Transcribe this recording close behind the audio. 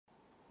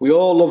We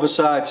all love a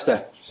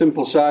sidestep,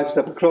 simple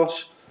sidestep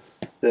across,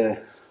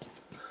 there.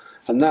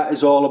 And that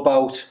is all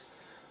about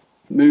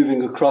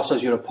moving across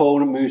as your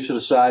opponent moves to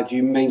the side.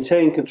 You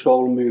maintain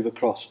control and move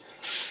across.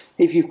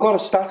 If you've got a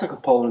static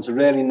opponent, a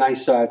really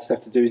nice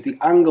sidestep to do is the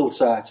angled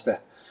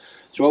sidestep.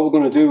 So what we're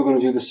going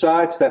to do the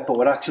sidestep, but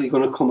we're actually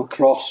going to come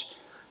across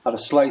at a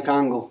slight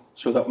angle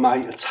so that my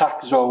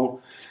attack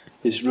zone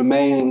is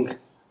remaining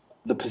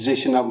the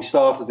position that we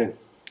started in.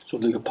 So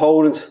the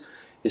opponent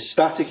is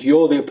static,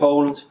 you're the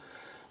opponent.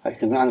 I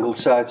can angle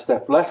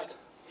sidestep left.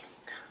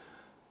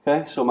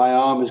 Okay, so my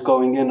arm is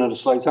going in at a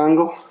slight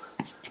angle.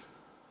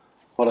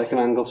 Or I can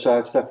angle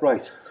sidestep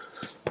right.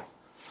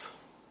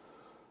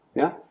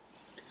 Yeah?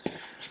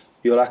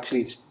 You're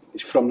actually,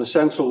 from the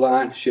central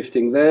line,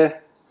 shifting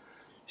there,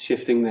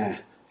 shifting there.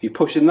 If you're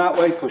pushing that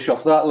way, push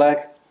off that leg.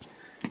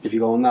 If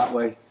you're going that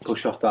way,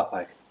 push off that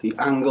leg. The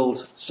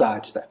angled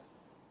sidestep.